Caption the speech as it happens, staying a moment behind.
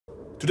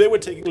Today we're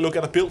taking a look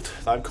at a build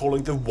that I'm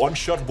calling the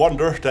one-shot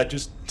wonder that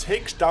just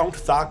takes down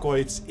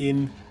Thargoids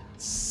in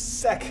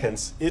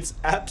seconds. It's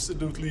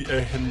absolutely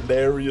a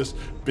hilarious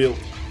build,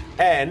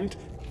 and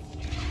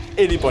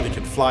anybody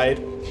can fly it,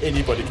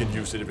 anybody can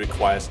use it. It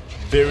requires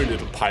very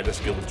little pilot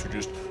skill to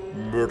just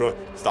murder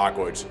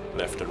Thargoids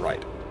left and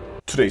right.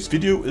 Today's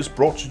video is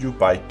brought to you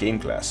by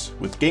GameGlass.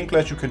 With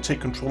GameGlass you can take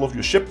control of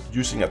your ship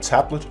using a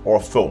tablet or a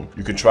phone.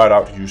 You can try it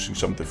out using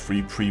some of the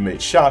free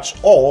pre-made shards,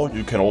 or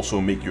you can also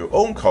make your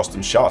own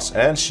custom shards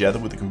and share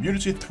them with the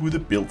community through the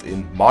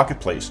built-in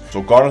marketplace.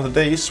 So gone are the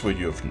days where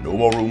you have no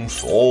more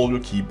rooms for all your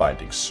key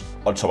bindings.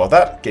 On top of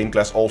that,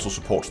 GameGlass also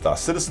supports Star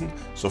Citizen,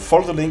 so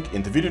follow the link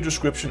in the video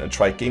description and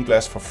try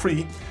GameGlass for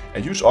free,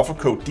 and use offer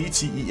code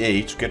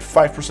DTEA to get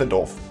 5%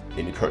 off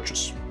any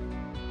purchase.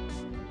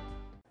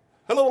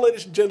 Hello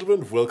ladies and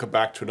gentlemen, welcome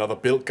back to another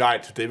build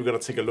guide. Today we're going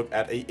to take a look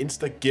at a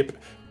insta-gib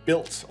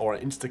build or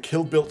an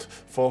insta-kill build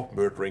for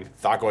murdering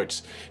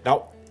Thargoids.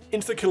 Now,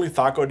 insta-killing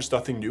Thargoid is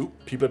nothing new.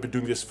 People have been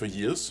doing this for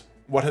years.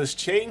 What has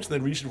changed,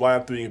 and the reason why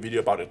I'm doing a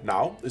video about it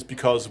now, is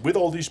because with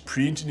all these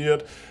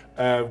pre-engineered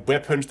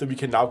weapons that we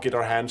can now get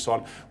our hands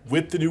on,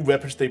 with the new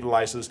weapon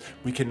stabilizers,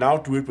 we can now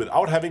do it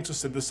without having to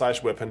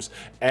synthesize weapons,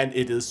 and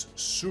it is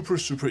super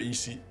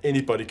easy.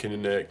 Anybody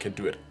can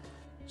do it.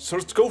 So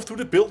let's go through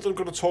the build. I'm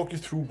going to talk you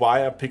through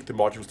why I picked the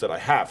modules that I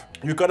have.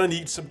 You're going to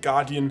need some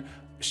Guardian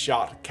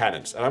shard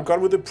cannons, and I'm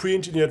going with the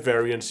pre-engineered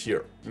variants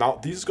here. Now,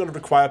 these is going to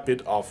require a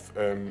bit of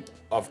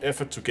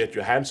effort to get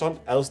your hands on,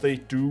 as they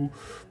do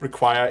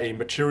require a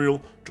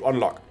material to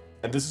unlock.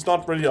 And this is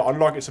not really an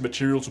unlock, it's a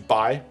material to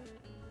buy.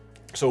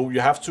 So you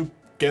have to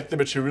get the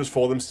materials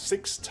for them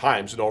 6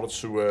 times in order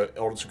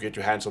to get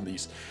your hands on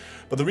these.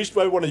 But the reason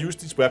why I want to use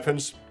these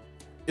weapons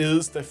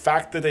is the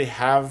fact that they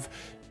have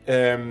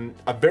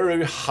a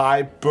very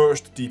high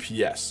burst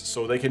DPS,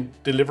 so they can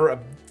deliver a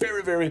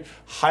very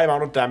high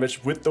amount of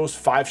damage with those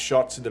 5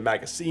 shots in the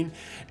magazine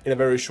in a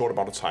very short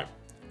amount of time.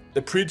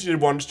 The pre-engineered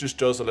ones just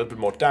does a little bit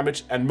more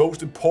damage, and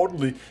most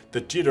importantly,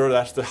 the jitter,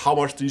 that's how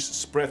much these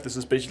spread. This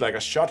is basically like a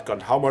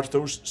shotgun. How much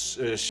those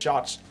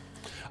shots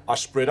are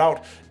spread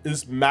out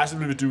is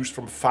massively reduced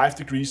from 5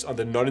 degrees on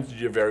the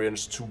non-engineered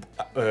variants to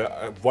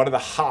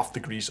 1.5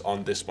 degrees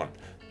on this one.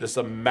 There's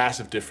a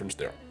massive difference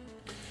there.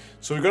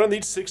 So you're gonna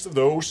need 6 of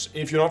those.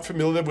 If you're not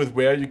familiar with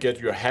where you get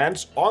your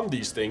hands on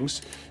these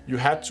things, you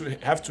have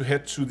to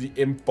head to the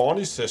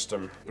embody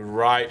system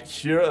right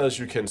here, as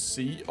you can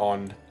see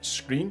on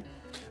screen.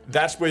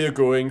 That's where you're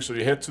going. So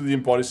you head to the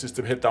embody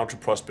system, head down to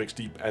Prospects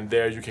Deep, and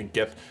there you can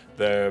get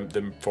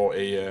them for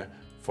a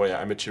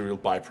material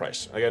buy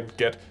price. Again,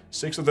 get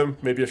 6 of them,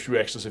 maybe a few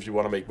extras if you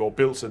want to make more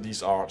builds, and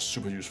these are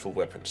super useful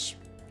weapons.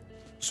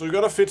 So you're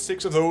gonna fit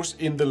 6 of those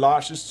in the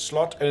largest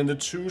slot, and in the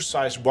 2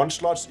 size 1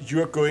 slots,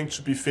 you're going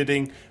to be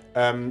fitting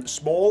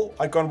small.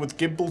 I've gone with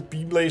gimbal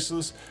beam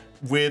lasers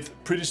with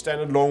pretty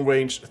standard long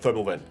range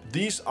thermal vent.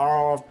 These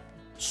are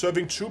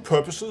serving 2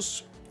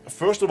 purposes.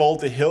 First of all,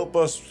 they help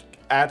us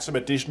add some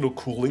additional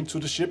cooling to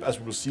the ship, as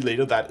we will see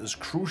later. That is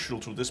crucial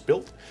to this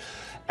build.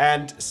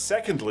 And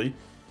secondly,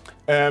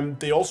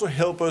 they also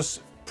help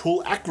us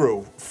pull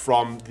aggro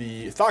from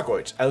the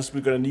Thargoids, as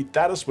we're going to need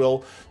that as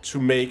well to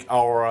make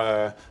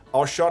our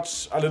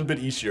shots a little bit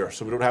easier,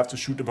 so we don't have to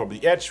shoot them from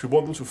the edge. We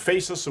want them to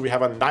face us, so we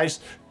have a nice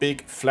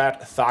big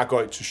flat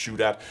Thargoid to shoot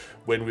at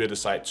when we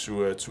decide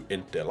to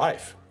end their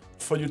life.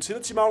 For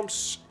utility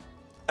mounts,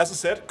 as I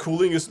said,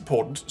 cooling is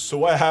important,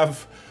 so I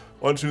have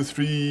 1, 2,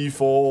 3,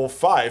 4,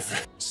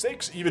 5,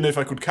 6, even if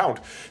I could count,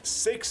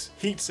 6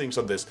 heat sinks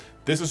on this.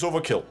 This is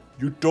overkill.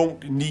 You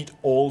don't need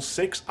all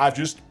 6. I've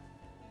just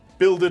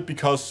build it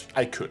because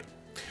I could.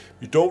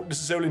 You don't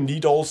necessarily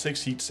need all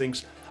 6 heat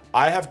sinks.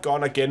 I have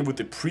gone again with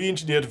the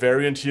pre-engineered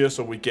variant here,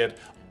 so we get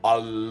a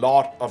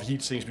lot of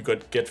heat sinks. We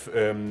get 4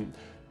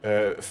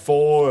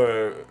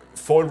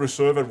 in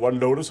reserve and 1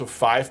 loader, so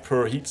 5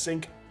 per heat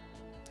sink.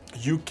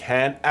 You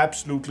can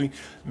absolutely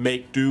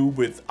make do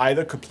with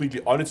either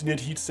completely unengineered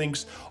heat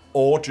sinks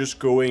or just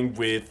going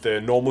with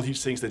normal heat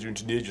sinks that you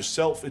engineer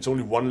yourself. It's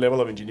only 1 level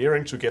of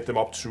engineering to get them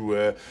up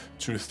to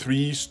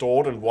 3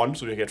 stored and 1,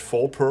 so you get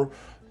 4 per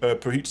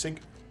heatsink.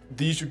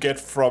 These you get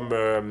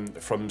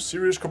from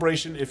Sirius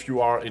Corporation if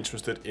you are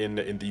interested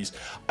in these.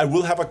 I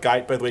will have a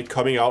guide, by the way,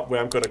 coming out where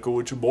I'm going to go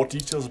into more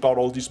details about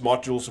all these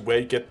modules, where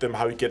you get them,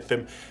 how you get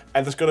them,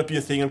 and there's going to be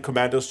a thing on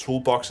Commander's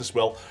Toolbox as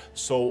well.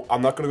 So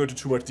I'm not going to go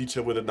into too much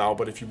detail with it now,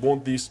 but if you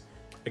want these,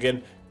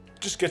 again,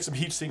 just get some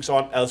heat sinks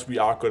on, as we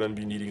are going to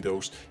be needing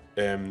those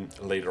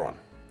later on.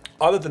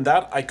 Other than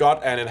that, I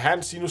got an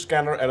enhanced xeno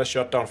scanner and a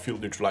shutdown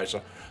field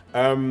neutralizer.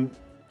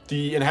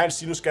 The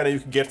enhanced xeno scanner you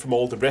can get from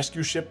all the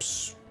rescue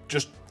ships.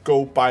 Just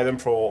go buy them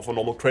for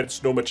normal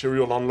credits. No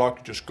material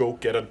unlock. Just go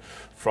get them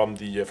from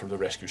the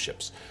rescue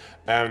ships.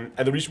 And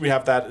the reason we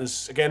have that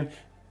is, again,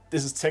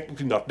 this is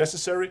technically not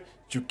necessary.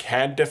 You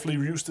can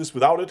definitely use this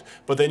without it,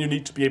 but then you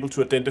need to be able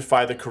to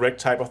identify the correct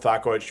type of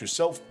Thargoids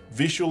yourself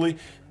visually.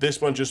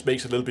 This one just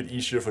makes it a little bit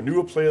easier for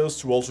newer players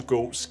to also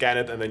go scan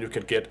it, and then you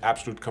can get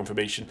absolute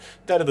confirmation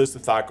that it is the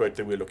Thargoid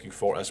that we're looking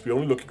for, as we're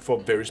only looking for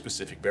a very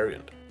specific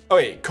variant.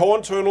 Okay, core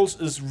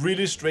internals is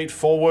really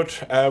straightforward.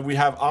 We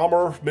have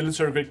armor,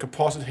 military grade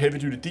composite, heavy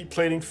duty deep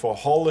plating for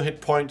all the hit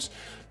points,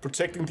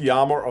 protecting the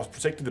armor or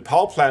protecting the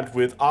power plant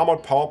with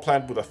armored power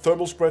plant with a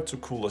thermal spread to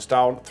cool us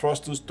down,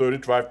 thrusters, dirty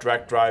drive,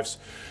 drag drives,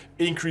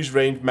 increased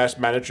range, mass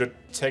manager,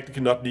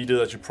 technically not needed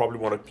as you probably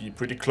want to be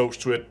pretty close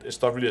to it.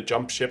 It's not really a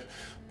jump ship,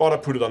 but I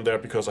put it on there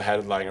because I had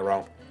it lying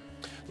around.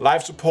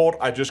 Life support,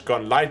 I just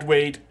gone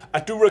lightweight. I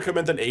do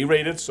recommend an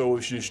A-rated, so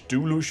if you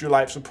do lose your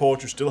life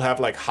support, you still have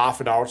like half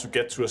an hour to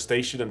get to a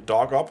station and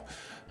dock up,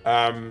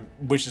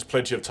 which is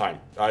plenty of time.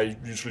 I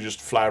usually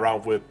just fly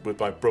around with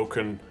my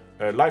broken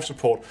life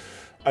support,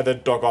 and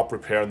then dock up,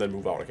 repair, and then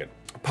move out again.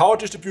 Power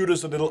distributor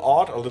is a little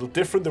odd, a little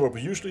different than what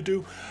we usually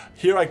do.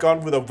 Here I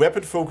gone with a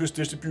weapon focus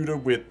distributor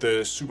with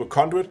the super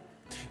conduit.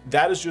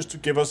 That is just to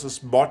give us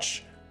as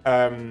much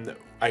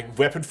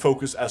weapon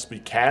focus as we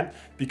can,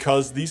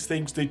 because these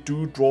things, they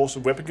do draw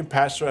some weapon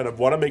capacitor, and I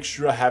want to make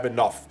sure I have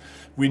enough.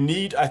 We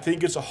need, I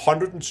think it's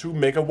 102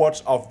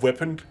 megawatts of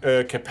weapon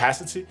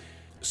capacity.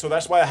 So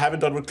that's why I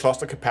haven't done with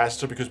cluster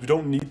capacitor, because we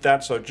don't need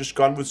that. So I've just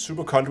gone with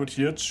super conduit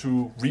here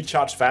to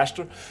recharge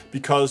faster,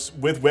 because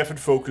with weapon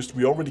focused,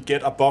 we already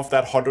get above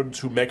that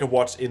 102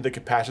 megawatts in the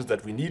capacitor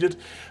that we needed.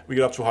 We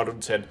get up to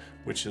 110,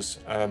 which is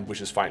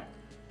fine.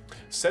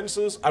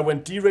 Sensors, I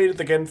went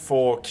D-rated again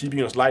for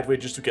keeping us lightweight,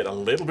 just to get a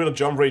little bit of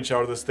jump range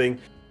out of this thing.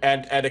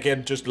 And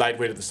again, just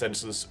lightweighted the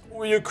sensors.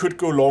 You could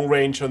go long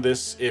range on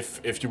this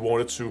if you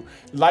wanted to.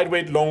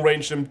 Lightweight, long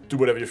range them, do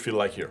whatever you feel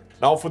like here.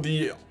 Now for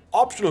the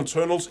optional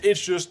internals,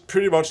 it's just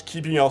pretty much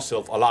keeping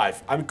ourselves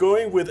alive. I'm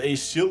going with a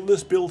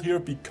shieldless build here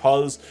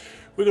because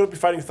we're going to be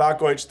fighting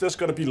Thargoids. There's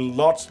going to be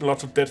lots and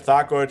lots of dead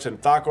Thargoids, and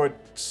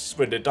Thargoids,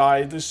 when they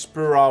die, they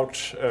spur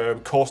out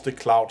caustic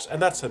clouds,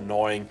 and that's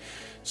annoying.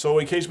 So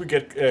in case we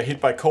get hit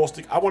by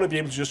caustic, I want to be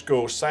able to just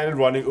go silent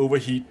running,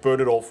 overheat,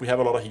 burn it off. We have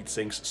a lot of heat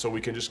sinks, so we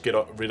can just get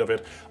rid of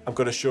it. I'm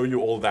going to show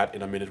you all that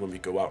in a minute when we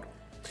go out.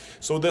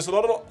 So there's a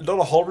lot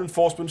of hull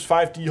reinforcements,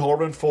 5D hull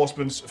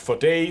reinforcements for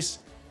days.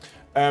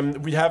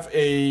 We have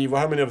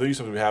how many of these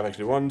do we have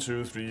actually? 1,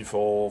 2, 3,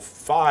 4,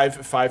 5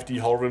 5D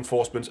hull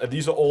reinforcements, and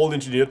these are all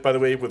engineered, by the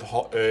way, with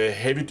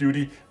heavy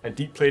duty and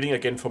deep plating,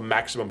 again for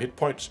maximum hit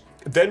points.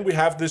 Then we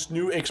have this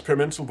new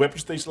experimental weapon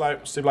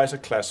stabilizer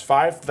class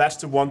 5. That's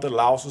the one that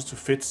allows us to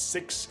fit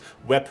 6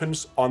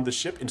 weapons on the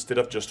ship instead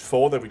of just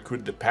 4 that we could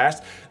in the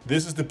past.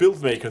 This is the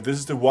build maker. This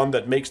is the one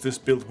that makes this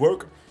build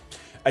work.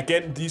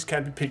 Again, these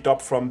can be picked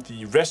up from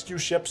the rescue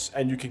ships,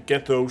 and you can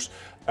get those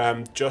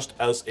just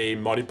as a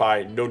money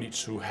buy. No need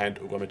to hand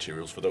over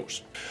materials for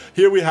those.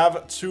 Here we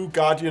have 2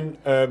 Guardian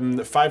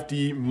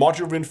 5D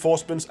module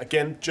reinforcements,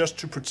 again just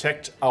to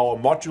protect our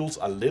modules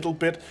a little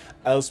bit,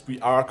 as we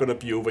are going to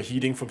be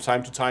overheating from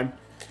time to time.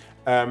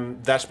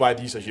 That's why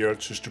these are here,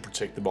 just to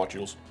protect the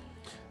modules.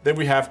 Then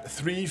we have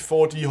 3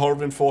 4D hull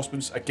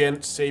reinforcements,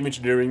 again same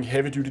engineering,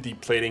 heavy duty deep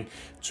plating,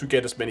 to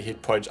get as many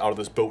hit points out of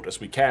this boat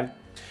as we can.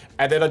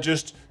 And then I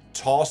just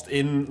tossed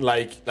in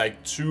like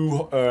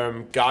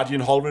 2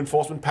 Guardian hull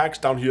reinforcement packs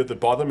down here at the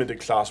bottom in the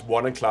class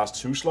 1 and class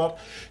 2 slot.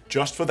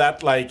 Just for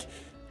that, like,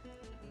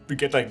 we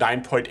get like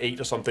 9.8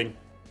 or something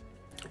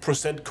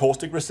 %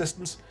 caustic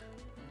resistance.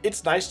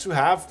 It's nice to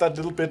have that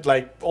little bit,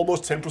 like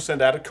almost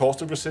 10% added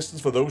caustic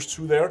resistance for those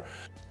 2 there.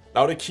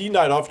 Now the key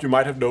night off, you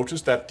might have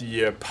noticed that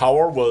the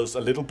power was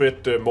a little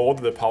bit more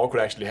than the power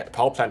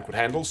plant could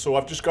handle. So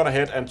I've just gone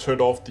ahead and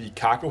turned off the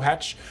cargo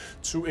hatch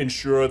to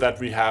ensure that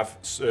we have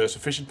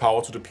sufficient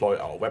power to deploy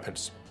our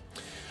weapons.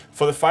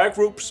 For the fire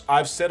groups,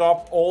 I've set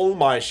up all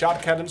my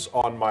shard cannons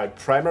on my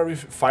primary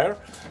fire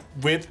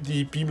with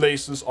the beam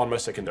lasers on my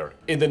secondary.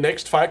 In the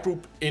next fire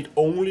group, it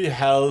only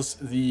has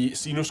the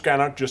xeno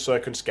scanner just so I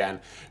can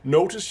scan.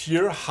 Notice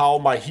here how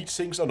my heat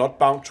sinks are not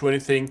bound to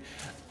anything.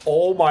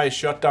 All my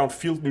shutdown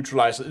field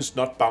neutralizer is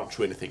not bound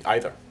to anything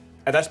either.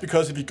 And that's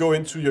because if you go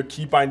into your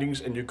key bindings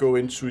and you go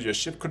into your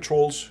ship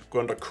controls, go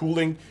under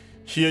cooling,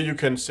 here you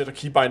can set a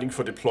key binding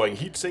for deploying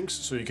heat sinks,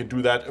 so you can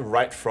do that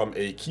right from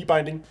a key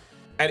binding.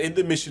 And in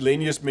the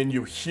miscellaneous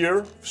menu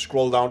here,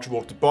 scroll down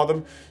towards the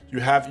bottom, you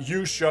have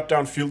use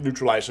shutdown field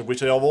neutralizer,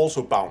 which I have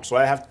also bound. So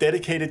I have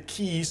dedicated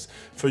keys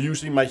for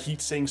using my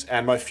heat sinks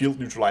and my field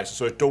neutralizer,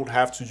 so I don't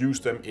have to use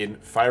them in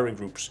firing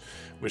groups,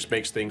 which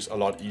makes things a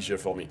lot easier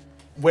for me.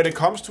 When it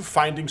comes to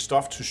finding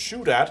stuff to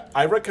shoot at,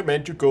 I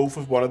recommend you go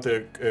for one of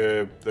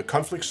the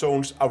conflict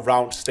zones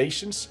around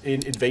stations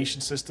in invasion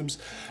systems,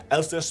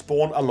 as they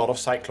spawn a lot of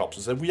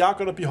Cyclopses. And we are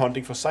going to be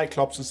hunting for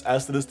Cyclopses,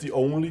 as that is the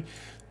only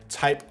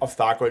type of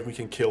Thargoid we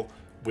can kill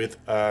with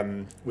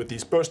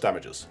these burst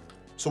damages.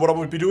 So what I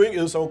will be doing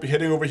is I will be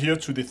heading over here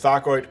to the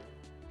Thargoid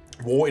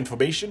War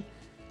Information,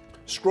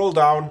 scroll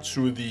down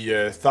to the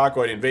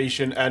Thargoid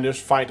Invasion, and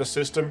just find a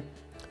system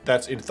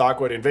that's in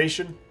Thargoid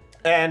Invasion.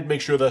 And make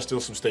sure there's still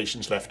some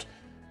stations left.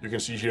 You can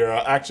see here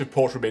active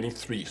port remaining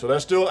 3. So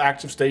there's still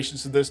active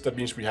stations in this. That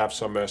means we have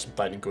some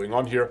fighting going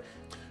on here.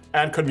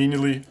 And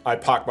conveniently, I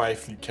park my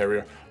fleet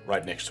carrier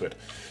right next to it.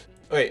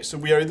 Okay, so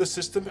we are in the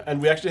system,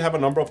 and we actually have a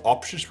number of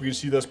options. We can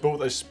see there's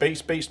both a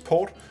space-based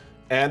port,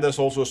 and there's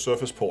also a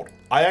surface port.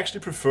 I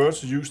actually prefer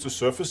to use the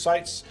surface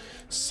sites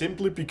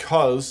simply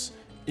because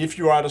if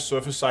you are at a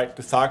surface site,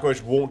 the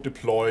Thargoids won't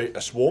deploy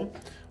a swarm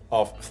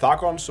of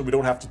Thargons, so we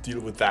don't have to deal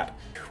with that.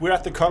 We're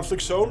at the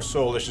conflict zone,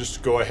 so let's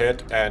just go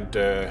ahead and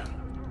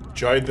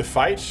join the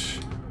fight.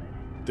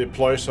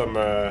 Deploy some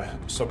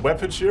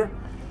weapons here.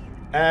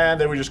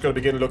 And then we're just going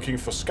to begin looking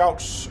for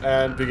scouts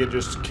and begin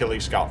just killing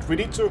scouts. We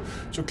need to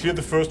clear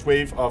the first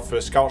wave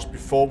of scouts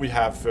before we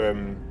have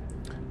some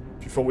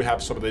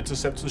of the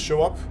interceptors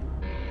show up.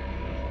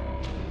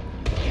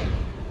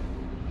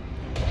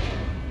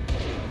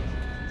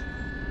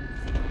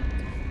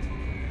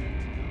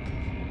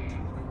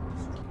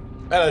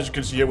 And as you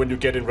can see here, when you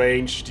get in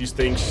range, these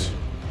things,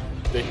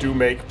 they do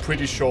make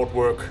pretty short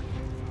work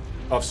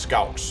of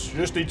scouts. You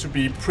just need to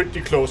be pretty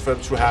close for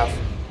them to have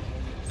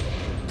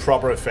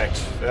proper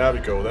effect. There we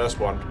go, there's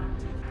one.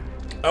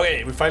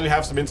 Okay, we finally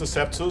have some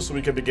interceptors, so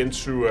we can begin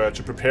to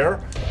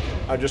prepare.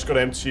 I'm just gonna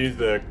empty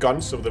the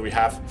guns so that we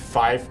have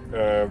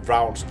 5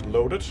 rounds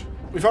loaded.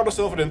 We found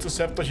ourselves an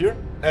interceptor here,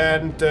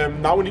 and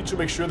now we need to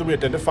make sure that we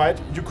identify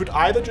it. You could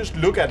either just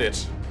look at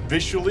it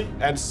visually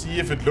and see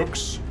if it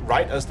looks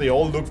right, as they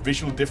all look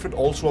visually different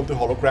also on the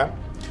hologram.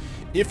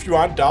 If you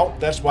are in doubt,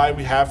 that's why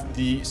we have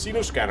the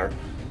xeno scanner.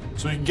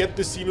 So you can get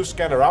the xeno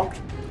scanner out,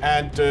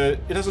 and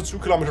it has a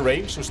 2-kilometer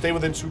range, so stay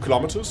within 2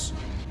 kilometers.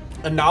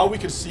 And now we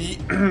can see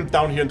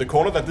down here in the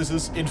corner that this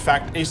is in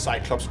fact a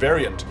Cyclops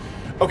variant.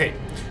 Okay,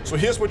 so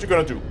here's what you're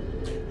gonna do.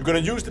 You're gonna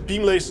use the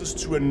beam lasers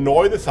to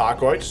annoy the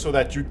Thargoid so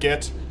that you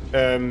get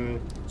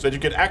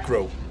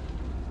aggro.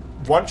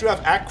 Once you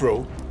have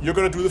aggro, you're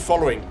gonna do the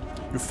following.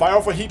 You fire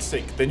off a heat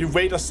sink, then you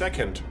wait a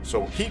second.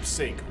 So heat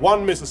sink,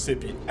 1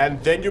 Mississippi,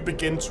 and then you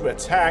begin to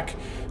attack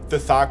the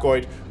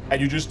Thargoid, and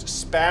you just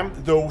spam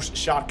those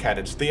shot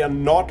cannons. They are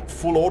not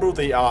full auto,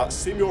 they are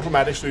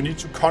semi-automatic, so you need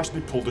to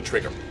constantly pull the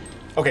trigger.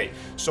 Okay,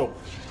 so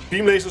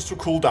beam lasers to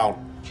cool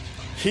down,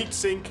 heat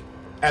sink,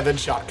 and then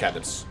shot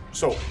cannons.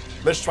 So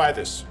let's try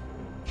this.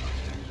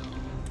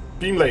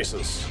 Beam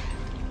lasers.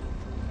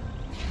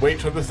 Wait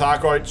for the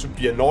Thargoid to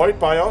be annoyed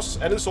by us,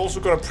 and it's also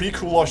gonna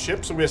pre-cool our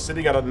ship, so we are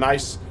sitting at a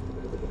nice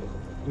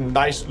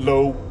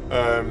low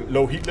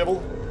heat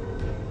level.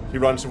 He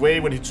runs away.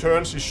 When he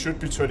turns, he should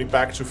be turning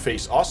back to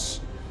face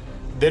us.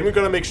 Then we're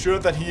gonna make sure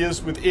that he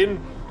is within,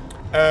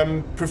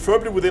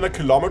 preferably within 1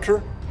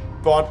 kilometer,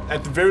 but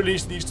at the very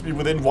least needs to be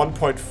within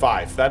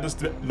 1.5. That is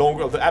the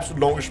absolute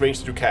longest range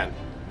that you can.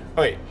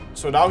 Okay,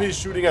 so now he's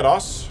shooting at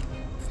us.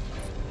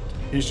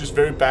 He's just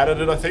very bad at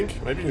it, I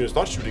think. Maybe he's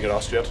not shooting at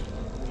us yet.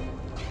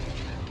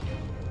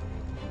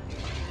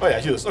 Oh yeah,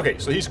 he is. Okay,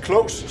 so he's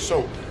close.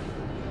 So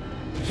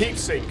heat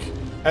sink,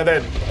 and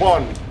then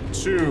 1,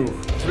 2,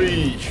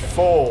 3,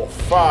 4,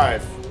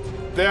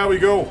 5. There we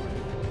go.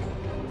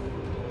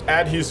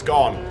 And he's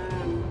gone.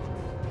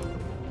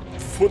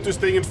 Put this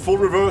thing in full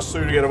reverse so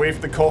you get away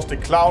from the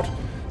caustic cloud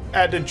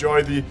and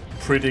enjoy the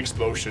pretty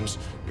explosions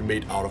we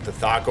made out of the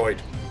Thargoid.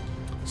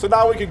 So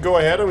now we can go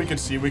ahead and we can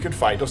see we can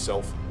find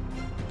ourselves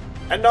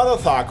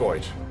another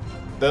Thargoid.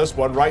 There's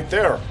one right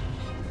there.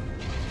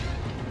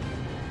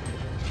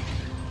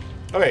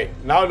 Okay,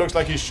 now it looks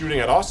like he's shooting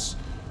at us.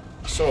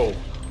 So,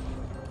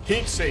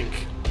 heat sink.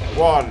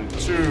 1,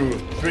 2,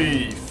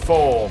 3,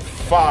 4,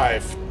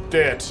 5.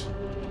 Dead.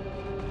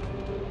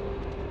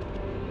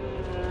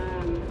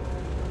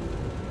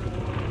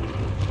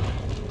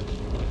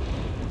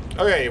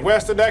 Okay,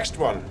 where's the next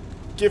one?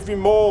 Give me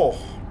more.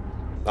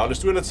 Now let's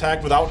do an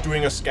attack without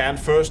doing a scan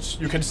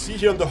first. You can see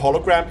here on the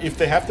hologram, if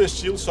they have their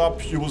shields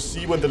up, you will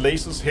see when the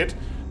lasers hit,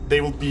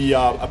 they will be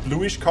a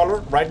bluish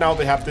color. Right now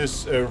they have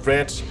this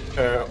red,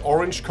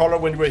 orange color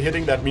when we're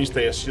hitting. That means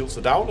their shields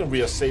are down and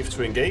we are safe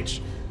to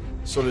engage.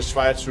 So let's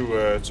try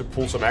to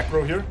pull some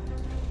aggro here.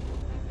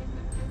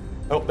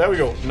 Oh, there we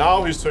go.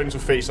 Now he's turning to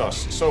face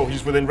us. So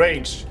he's within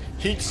range.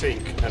 Heat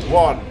sink. And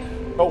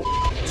 1. Oh,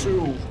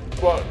 2.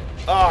 1.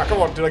 Ah,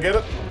 come on. Did I get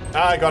it?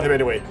 Ah, I got him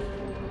anyway.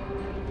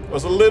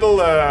 Was a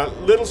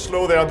little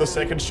slow there on the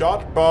second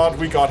shot, but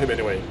we got him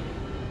anyway.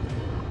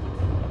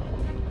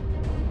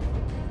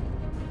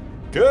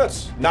 Good.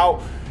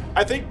 Now,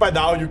 I think by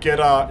now you get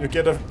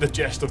the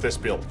gist of this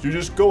build. You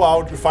just go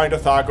out, you find a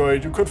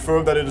Thargoid, you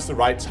confirm that it is the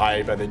right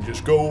type, and then you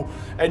just go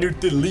and you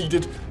delete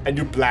it and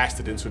you blast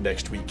it into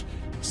next week.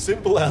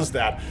 Simple as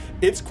that.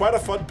 It's quite a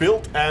fun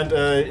build, and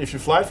if you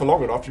fly it for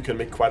long enough, you can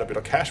make quite a bit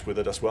of cash with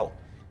it as well.